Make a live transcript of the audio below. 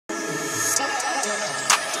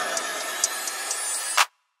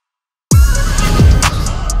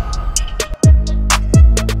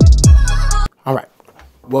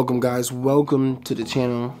Welcome guys, welcome to the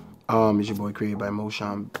channel. It's your boy Created by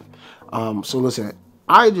Moshan. So listen,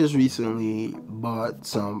 I just recently bought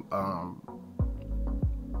some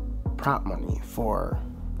prop money for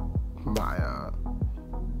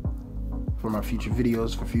my future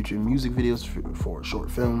videos, for future music videos, for short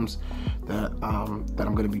films that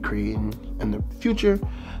I'm going to be creating in the future.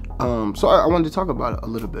 So I wanted to talk about a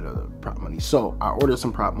little bit of the prop money. So I ordered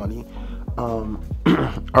some prop money.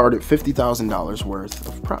 I ordered $50,000 worth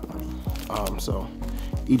of prop money. So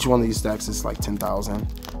each one of these stacks is like 10,000,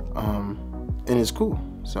 and it's cool.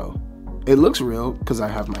 So it looks real because I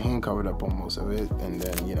have my hand covered up on most of it. And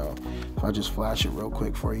then, you know, if I just flash it real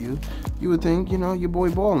quick for you, you would think, you know, your boy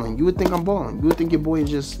balling. You would think I'm balling. You would think your boy is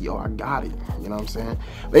just, yo, I got it. You know what I'm saying?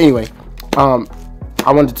 But anyway, I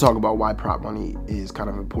wanted to talk about why prop money is kind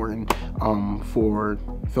of important for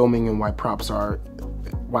filming, and why props are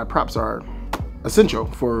essential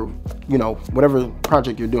for, you know, whatever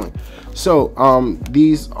project you're doing. So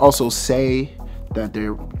these also say that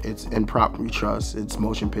it's in prop we trust, it's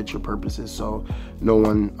motion picture purposes, so no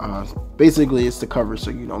one basically it's to cover so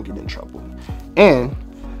you don't get in trouble. And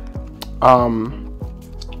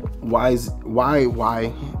why is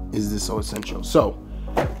this so essential? So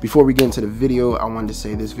before we get into the video, I wanted to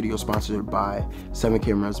say this video is sponsored by 7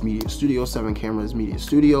 Cameras Media Studio. 7 Cameras Media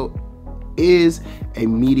Studio is a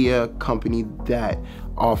media company that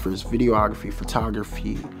offers videography,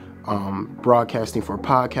 photography, broadcasting for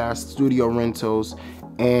podcasts, studio rentals,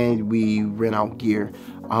 and we rent out gear.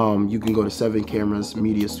 You can go to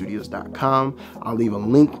 7camerasmediastudios.com. I'll leave a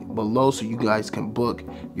link below so you guys can book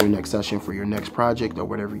your next session for your next project or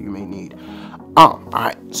whatever you may need. All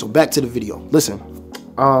right, so back to the video. Listen,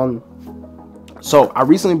 so I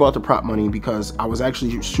recently bought the prop money because I was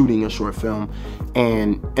actually shooting a short film,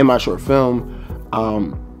 and in my short film,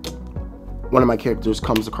 one of my characters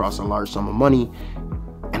comes across a large sum of money,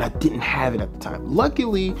 and I didn't have it at the time.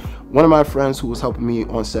 Luckily, one of my friends who was helping me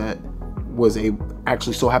on set was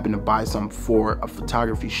actually so happened to buy some for a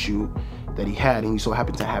photography shoot that he had, and he so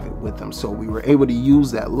happened to have it with him. So we were able to use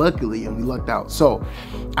that, luckily, and we lucked out. So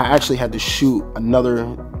I actually had to shoot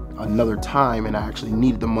another time, and I actually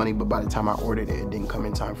needed the money, but by the time I ordered it, it didn't come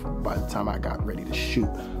in time by the time I got ready to shoot.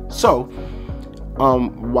 So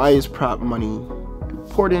why is prop money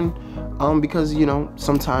important? Because, you know,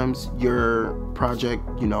 sometimes your project,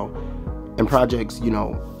 you know, in projects, you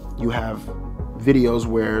know, you have videos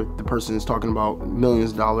where the person is talking about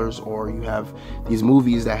millions of dollars, or you have these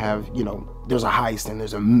movies that have, you know, there's a heist and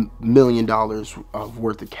there's $1 million of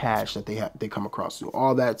worth of cash that they come across. So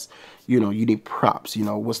all that's, you know, you need props. You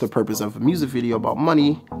know, what's the purpose of a music video about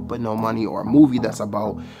money but no money, or a movie that's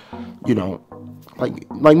about, you know, like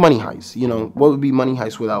Money Heist? You know, what would be Money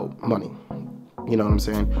Heist without money? You know what I'm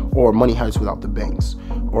saying? Or Money Heist without the banks,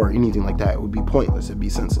 or anything like that. It would be pointless. It'd be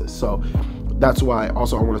senseless. So that's why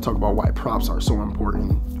also I want to talk about why props are so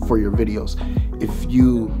important for your videos. If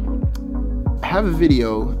you have a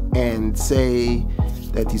video and say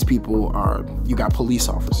that these people are, you got police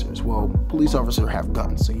officers. Well, police officers have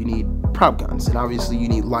guns, so you need prop guns, and obviously you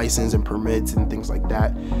need license and permits and things like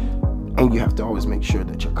that. And you have to always make sure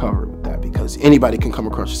that you're covered with that, because anybody can come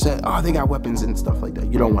across your set. Oh, they got weapons and stuff like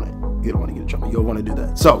that. You don't want to get in trouble. You don't want to do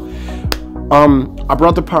that. So I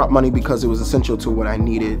brought the prop money because it was essential to what I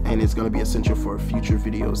needed, and it's going to be essential for future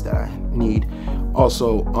videos that I need.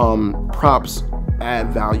 Also, props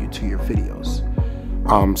add value to your videos.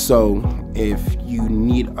 So if you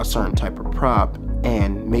need a certain type of prop,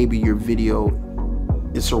 and maybe your video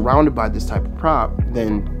is surrounded by this type of prop,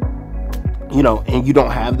 then, you know, and you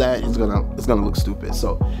don't have that, it's gonna look stupid.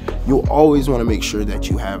 So you'll always want to make sure that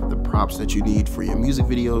you have the props that you need for your music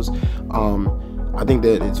videos. I think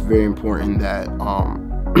that it's very important that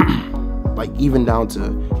like even down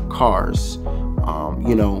to cars,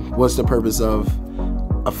 you know, what's the purpose of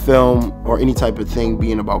a film or any type of thing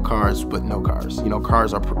being about cars but no cars? You know,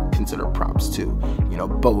 cars are considered props too. You know,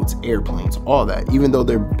 boats, airplanes, all that. Even though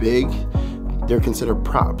they're big, they're considered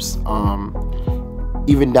props.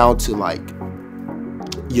 Even down to, like,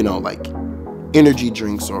 you know, like energy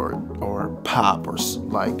drinks or pop or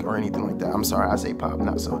anything like that. I'm sorry, I say pop,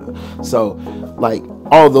 not soda. So like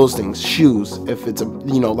all those things, shoes, if it's a,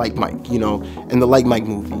 you know, like Mike, you know, in the Like Mike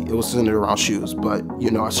movie, it was centered around shoes, but,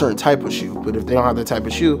 you know, a certain type of shoe. But if they don't have that type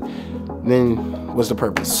of shoe, then what's the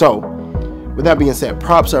purpose? So with that being said,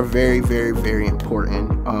 props are very, very, very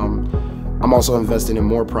important. I'm also investing in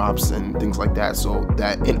more props and things like that, so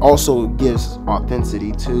that it also gives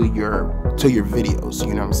authenticity to your videos,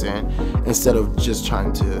 you know what I'm saying? Instead of just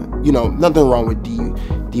trying to, you know, nothing wrong with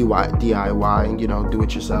DIY, you know, do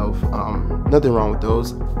it yourself. Nothing wrong with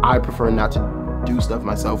those. I prefer not to do stuff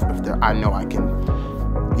myself if I know I can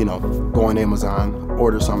you know, go on Amazon,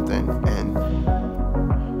 order something, and,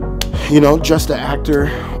 you know, dress the actor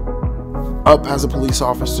up as a police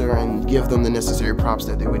officer and give them the necessary props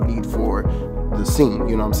that they would need for the scene.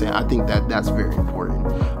 You know what I'm saying? I think that that's very important,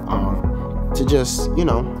 to just, you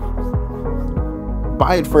know,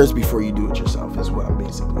 buy it first before you do it yourself, is what I'm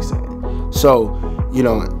basically saying. So, you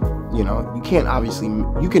know, you can't obviously,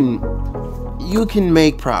 you can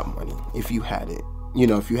make prop money if you had it, you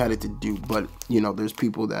know, if you had it to do, but, you know, there's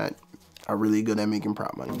people that are really good at making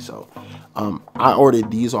prop money. So I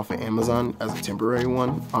ordered these off of Amazon as a temporary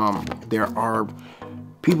one. There are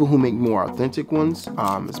people who make more authentic ones.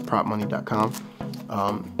 It's propmoney.com.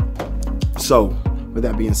 So with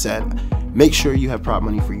that being said, make sure you have prop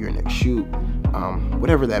money for your next shoot,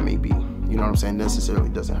 whatever that may be. You know what I'm saying? Necessarily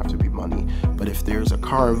doesn't have to be money, but if there's a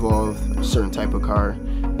car involved, a certain type of car,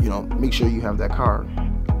 you know, make sure you have that car.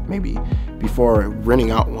 Maybe before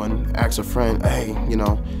renting out one, ask a friend, hey, you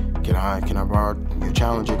know, can I borrow your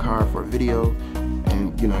Challenger car for a video?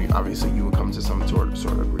 And, you know, obviously you would come to some sort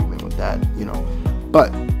of agreement with that, you know.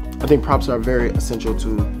 But I think props are very essential to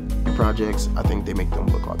your projects. I think they make them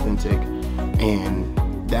look authentic, and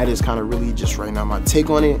that is kind of really just right now my take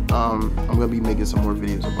on it. I'm gonna be making some more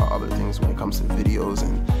videos about other things when it comes to videos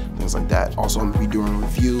and things like that. Also, I'm gonna be doing a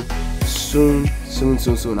review soon.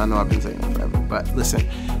 I know I've been saying it forever, but listen,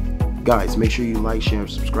 guys, make sure you like, share, and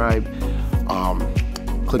subscribe.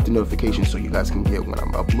 Click the notification so you guys can get when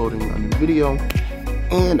I'm uploading a new video,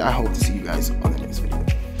 and I hope to see you guys on the next video.